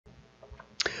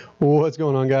What's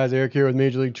going on, guys? Eric here with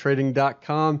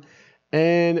MajorLeagueTrading.com,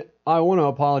 and I want to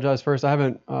apologize first. I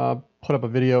haven't put up a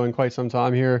video in quite some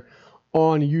time here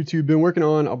on YouTube. Been working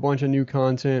on a bunch of new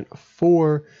content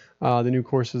for the new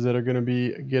courses that are going to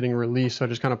be getting released, so I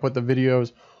just kind of put the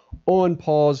videos on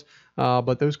pause,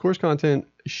 but those course content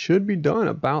should be done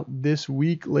about this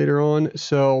week later on,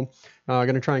 so I'm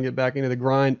going to try and get back into the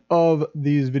grind of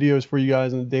these videos for you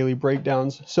guys and the daily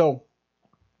breakdowns. So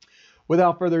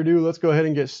without further ado, let's go ahead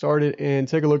and get started and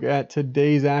take a look at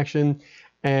today's action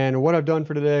and what I've done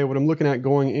for today, what I'm looking at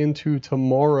going into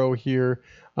tomorrow here,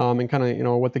 and kind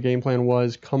of, what the game plan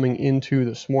was coming into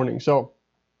this morning. So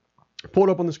pulled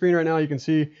up on the screen right now, you can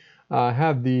see I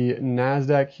have the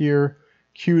Nasdaq here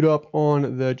queued up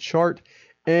on the chart.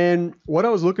 And what I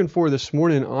was looking for this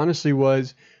morning, honestly,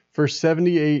 was for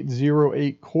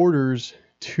 78.08 quarters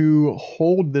to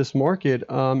hold this market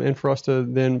and for us to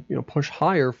then push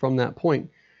higher from that point.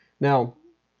 Now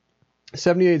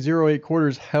 78.08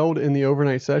 quarters held in the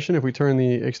overnight session. If we turn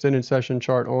the extended session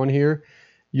chart on here,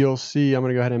 you'll see I'm going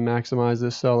to go ahead and maximize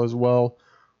this sell as well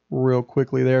real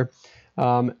quickly there.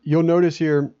 You'll notice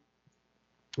here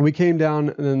we came down,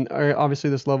 and then obviously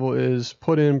this level is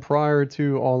put in prior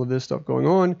to all of this stuff going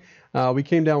on. We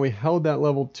came down, we held that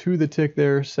level to the tick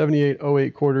there,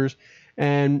 78.08 quarters.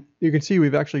 And you can see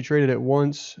we've actually traded it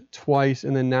once, twice,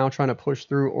 and then now trying to push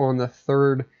through on the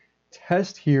third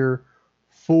test here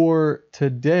for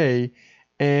today.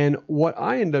 And what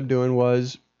I ended up doing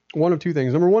was one of two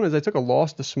things. Number one is I took a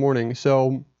loss this morning.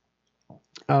 So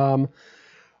when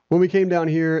we came down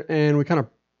here and we kind of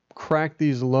cracked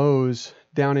these lows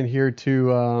down in here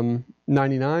to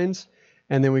 99s,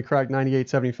 and then we cracked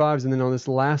 98.75s, and then on this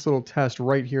last little test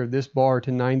right here, this bar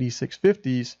to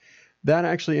 96.50s, that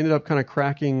actually ended up kind of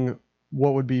cracking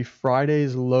what would be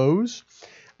Friday's lows.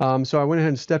 So I went ahead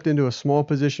and stepped into a small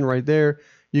position right there.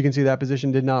 You can see that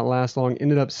position did not last long,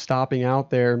 ended up stopping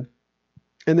out there.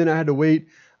 And then I had to wait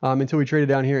until we traded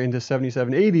down here into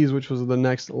 77.80s, which was the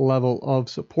next level of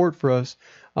support for us,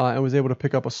 and was able to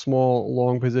pick up a small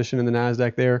long position in the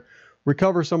Nasdaq there,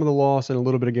 recover some of the loss and a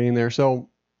little bit of gain there. So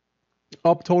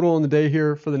up total on the day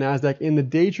here for the Nasdaq in the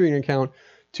day trading account,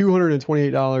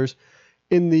 $228.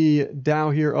 In the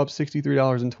Dow here, up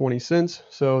 $63.20,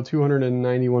 so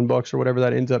 291 bucks or whatever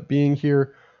that ends up being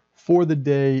here for the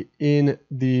day in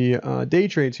the day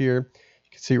trades here.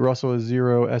 You can see Russell is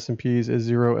 0, S&P's is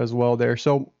 0 as well there.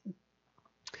 So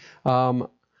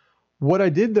what I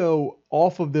did though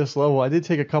off of this level, I did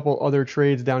take a couple other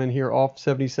trades down in here off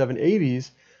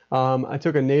 77.80s. I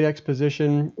took a Nadex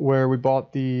position where we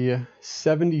bought the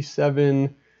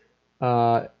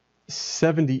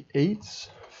 77.78s.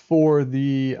 For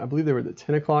the, I believe they were the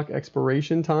 10 o'clock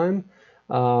expiration time.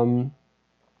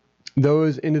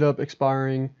 Those ended up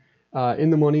expiring in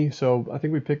the money. So I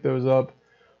think we picked those up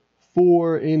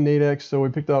in Nadex. So we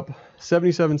picked up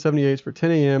 77.78s for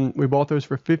 10 a.m. We bought those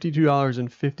for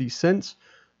 $52.50.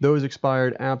 Those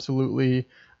expired absolutely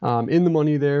in the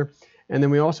money there. And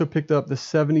then we also picked up the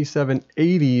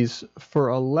 77.80s for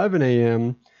 11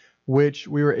 a.m., which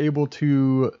we were able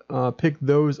to pick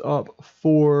those up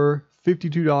for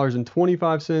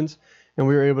 $52.25, and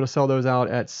we were able to sell those out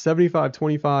at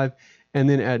 $75.25 and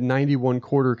then at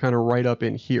 91.25, kind of right up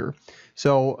in here.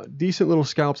 So decent little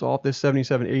scalps off this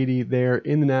 77.80 there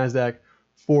in the Nasdaq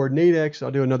for Nadex. I'll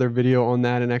do another video on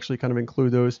that and actually kind of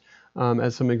include those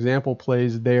as some example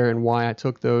plays there and why I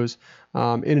took those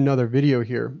in another video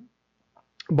here.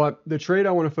 But the trade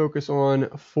I want to focus on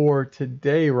for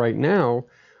today right now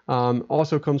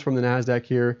also comes from the Nasdaq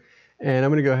here. And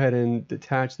I'm going to go ahead and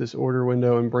detach this order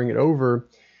window and bring it over.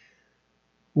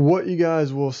 What you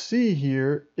guys will see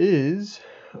here is,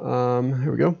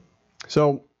 here we go.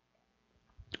 So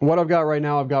what I've got right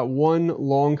now, I've got one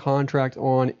long contract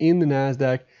on in the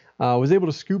Nasdaq. I was able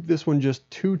to scoop this one just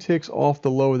 2 ticks off the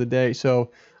low of the day.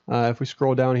 So if we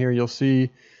scroll down here, you'll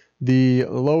see the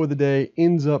low of the day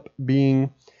ends up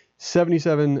being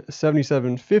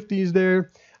 77.50s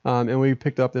there. And we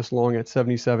picked up this long at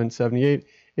 77.78.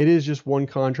 It is just one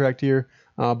contract here,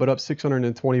 but up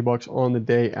 620 bucks on the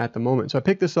day at the moment. So I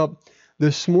picked this up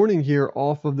this morning here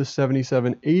off of the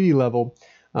 77.80 level,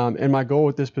 and my goal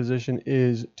with this position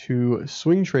is to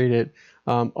swing trade it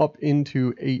up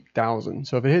into 8,000.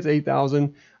 So if it hits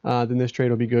 8,000, then this trade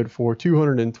will be good for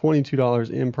 $222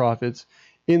 in profits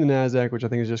in the Nasdaq, which I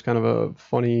think is just kind of a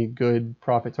funny, good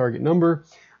profit target number.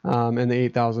 And the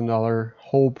 $8,000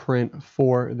 whole print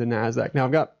for the Nasdaq. Now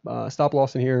I've got stop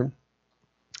loss in here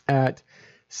at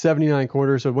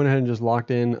 79.25, so I went ahead and just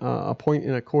locked in a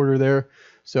 1.25 there,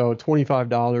 so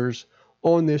 $25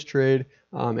 on this trade,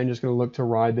 and just going to look to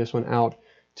ride this one out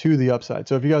to the upside.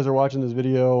 So if you guys are watching this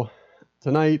video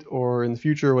tonight or in the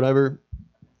future or whatever,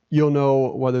 you'll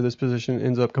know whether this position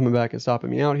ends up coming back and stopping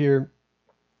me out here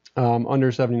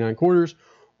under 79 quarters,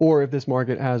 or if this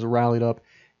market has rallied up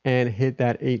and hit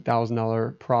that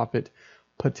 $8,000 profit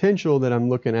potential that I'm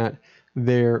looking at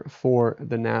there for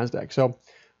the Nasdaq. So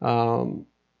I'm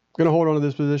going to hold on to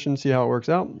this position, see how it works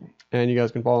out, and you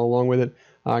guys can follow along with it.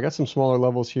 I got some smaller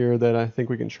levels here that I think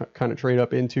we can kind of trade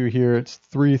up into here. It's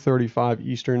 3:35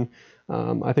 Eastern.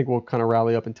 I think we'll kind of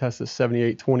rally up and test the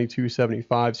 78.22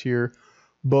 75s here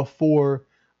before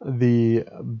the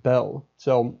bell.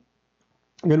 So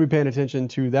I'm going to be paying attention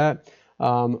to that.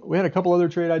 We had a couple other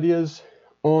trade ideas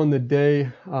on the day.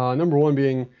 Number one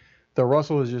being the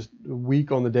Russell is just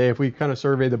weak on the day. If we kind of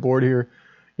survey the board here,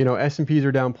 you know, S&Ps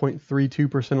are down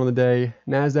 0.32% on the day,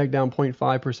 Nasdaq down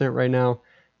 0.5% right now,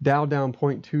 Dow down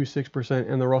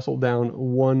 0.26%, and the Russell down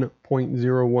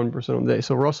 1.01% on the day.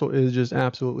 So Russell is just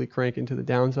absolutely cranking to the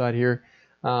downside here,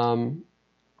 and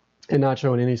not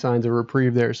showing any signs of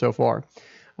reprieve there so far.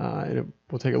 And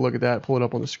we'll take a look at that, pull it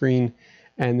up on the screen,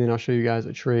 and then I'll show you guys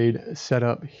a trade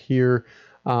setup here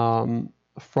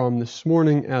from this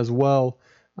morning as well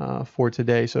for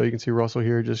today. So you can see Russell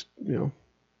here just, you know,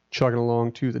 chugging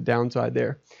along to the downside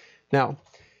there. Now,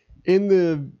 in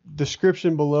the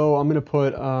description below, I'm going to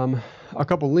put a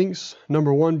couple links.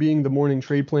 Number one being the morning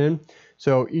trade plan.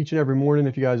 So each and every morning,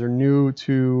 if you guys are new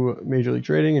to Major League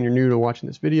Trading and you're new to watching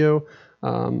this video,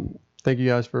 thank you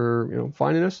guys for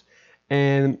finding us.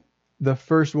 And the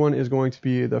first one is going to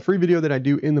be the free video that I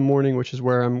do in the morning, which is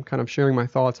where I'm kind of sharing my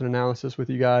thoughts and analysis with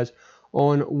you guys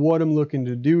on what I'm looking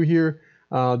to do here.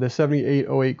 The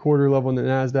 78.08 quarter level in the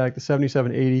Nasdaq, the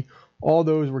 77.80, all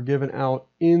those were given out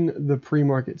in the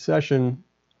pre-market session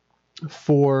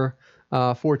for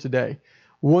today.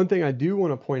 One thing I do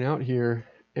want to point out here,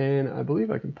 and I believe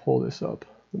I can pull this up.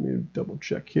 Let me double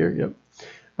check here. Yep.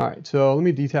 All right, so let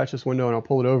me detach this window and I'll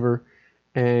pull it over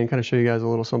and kind of show you guys a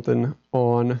little something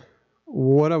on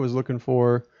what I was looking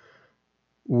for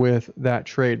with that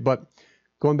trade. But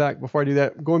going back, before I do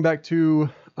that, going back to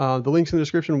the links in the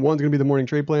description, one's going to be the morning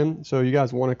trade plan. So you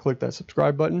guys want to click that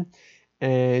subscribe button,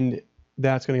 and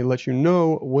that's going to let you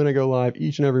know when I go live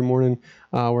each and every morning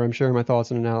where I'm sharing my thoughts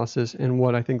and analysis and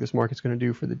what I think this market's going to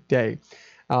do for the day.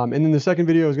 And then the second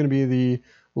video is going to be the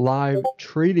live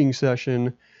trading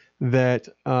session that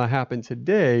happened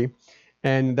today.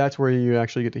 And that's where you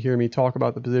actually get to hear me talk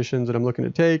about the positions that I'm looking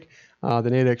to take, the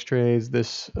Nadex trades,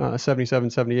 this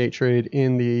 77.78 trade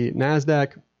in the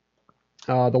Nasdaq,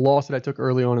 the loss that I took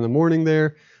early on in the morning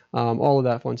there, all of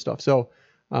that fun stuff. So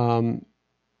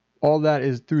all that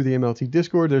is through the MLT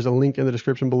Discord. There's a link in the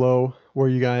description below where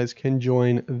you guys can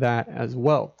join that as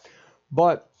well.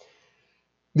 But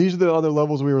these are the other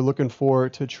levels we were looking for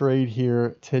to trade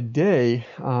here today.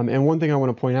 And one thing I want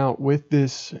to point out with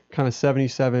this kind of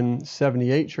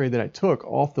 77.78 trade that I took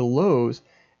off the lows,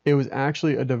 it was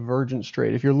actually a divergence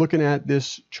trade. If you're looking at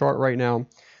this chart right now,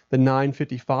 the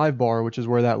 955 bar, which is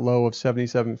where that low of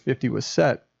 77.50 was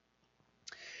set.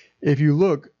 If you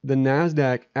look, the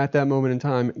Nasdaq at that moment in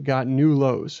time got new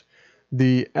lows.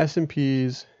 The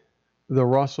S&Ps, the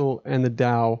Russell, and the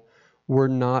Dow were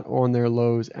not on their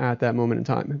lows at that moment in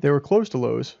time. They were close to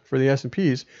lows for the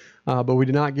S&Ps, but we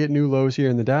did not get new lows here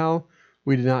in the Dow.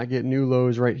 We did not get new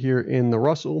lows right here in the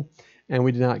Russell, and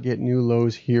we did not get new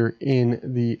lows here in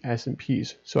the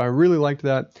S&Ps. So I really liked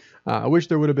that. I wish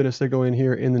there would have been a signal in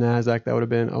here in the Nasdaq that would have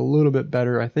been a little bit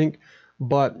better, I think,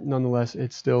 but nonetheless,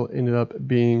 it still ended up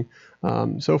being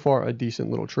so far a decent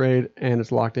little trade, and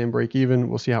it's locked in break even.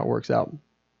 We'll see how it works out.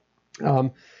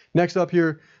 Next up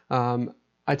here,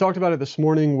 I talked about it this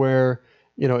morning where,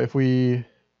 if we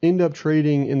end up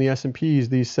trading in the S&Ps,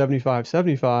 these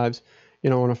 75.75s,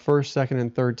 on a first, second,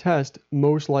 and third test,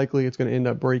 most likely it's going to end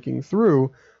up breaking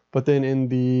through. But then in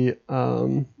the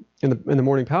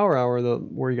morning power hour,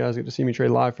 where you guys get to see me trade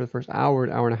live for the first hour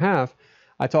and a half,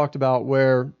 I talked about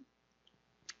where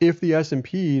if the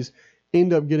S&Ps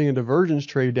end up getting a divergence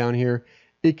trade down here,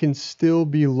 it can still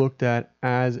be looked at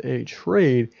as a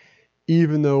trade,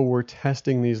 even though we're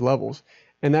testing these levels.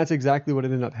 And that's exactly what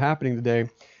ended up happening today.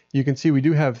 You can see we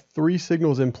do have 3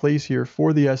 signals in place here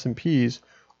for the S&Ps,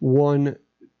 1,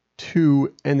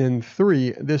 2, and then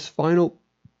 3. This final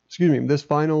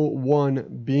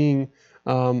one being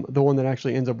the one that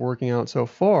actually ends up working out so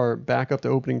far, back up to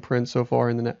opening print so far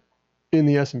in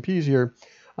the S&Ps here.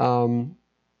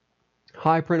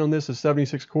 High print on this is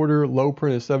 76 quarter, low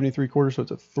print is 73 quarter, so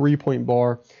it's a 3-point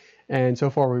bar. And so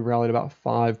far we've rallied about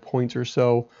 5 points or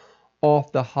so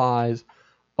off the highs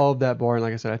of that bar. And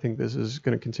like I said, I think this is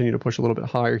going to continue to push a little bit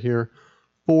higher here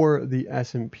for the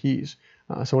S&Ps.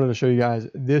 So I wanted to show you guys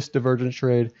this divergence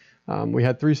trade. We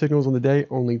had 3 signals on the day,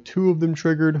 only 2 of them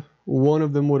triggered. One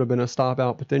of them would have been a stop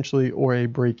out potentially or a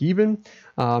break even.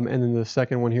 And then the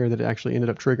second one here that actually ended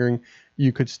up triggering,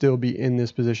 you could still be in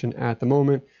this position at the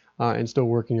moment and still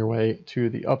working your way to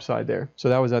the upside there. So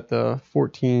that was at the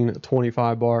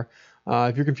 1425 bar.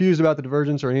 If you're confused about the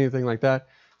divergence or anything like that,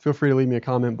 feel free to leave me a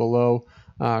comment below,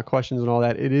 questions and all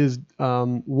that. It is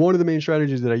one of the main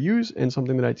strategies that I use and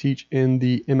something that I teach in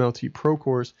the MLT Pro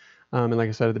course. And like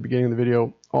I said at the beginning of the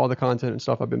video, all the content and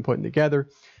stuff I've been putting together,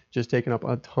 just taking up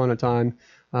a ton of time.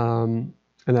 And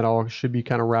that all should be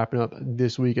kind of wrapping up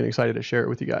this week, and excited to share it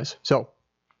with you guys. So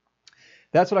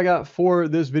that's what I got for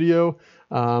this video.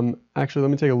 Actually,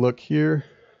 let me take a look here.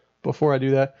 Before I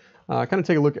do that, kind of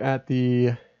take a look at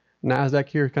the Nasdaq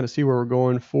here, kind of see where we're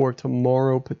going for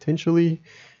tomorrow potentially,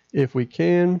 if we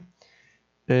can.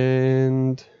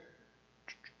 And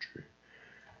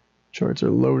charts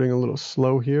are loading a little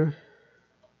slow here.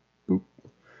 Boop.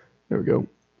 There we go.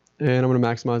 And I'm going to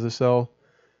maximize the sell.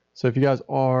 So if you guys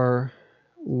are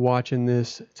watching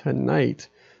this tonight,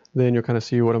 then you'll kind of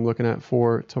see what I'm looking at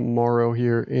for tomorrow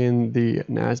here in the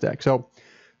Nasdaq. So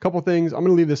a couple things. I'm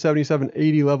going to leave the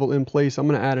 77.80 level in place. I'm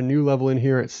going to add a new level in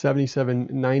here at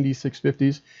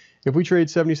 77.9650s. If we trade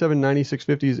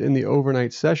 77.9650s in the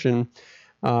overnight session,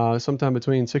 sometime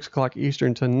between 6 o'clock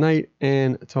Eastern tonight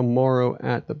and tomorrow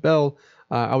at the bell,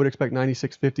 I would expect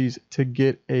 9650s to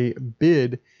get a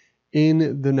bid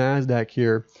in the Nasdaq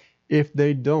here. If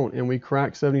they don't and we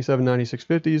crack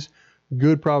 77.9650s,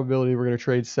 good probability we're going to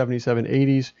trade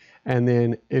 77.80s. And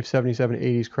then if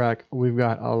 77.80s crack, we've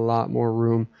got a lot more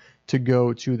room to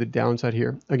go to the downside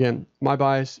here. Again, my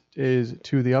bias is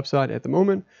to the upside at the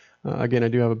moment. Again, I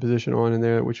do have a position on in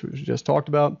there, which we just talked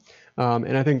about.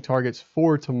 And I think targets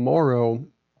for tomorrow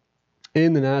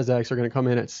in the Nasdaqs are going to come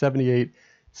in at 78,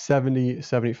 70,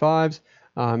 75s.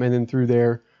 And then through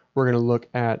there, we're going to look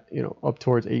at, up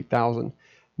towards 8,000.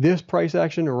 This price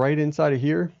action right inside of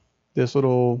here, this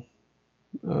little,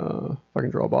 if I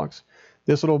can draw a box,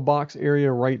 this little box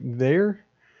area right there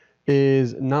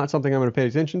is not something I'm going to pay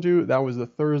attention to. That was the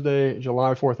Thursday,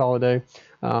 July 4th holiday.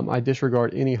 I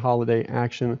disregard any holiday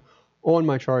action on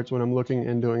my charts when I'm looking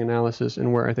and doing analysis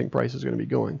and where I think price is going to be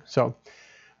going. So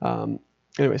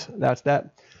anyways, that's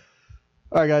that.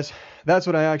 All right, guys, that's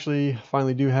what I actually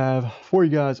finally do have for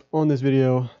you guys on this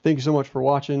video. Thank you so much for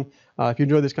watching. If you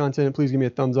enjoyed this content, please give me a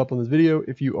thumbs up on this video.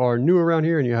 If you are new around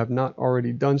here and you have not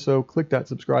already done so, click that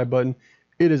subscribe button.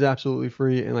 It is absolutely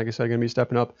free. And like I said, I'm going to be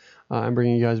stepping up and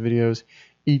bringing you guys videos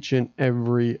each and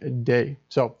every day.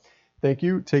 So thank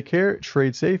you. Take care.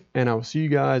 Trade safe. And I will see you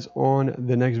guys on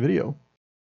the next video.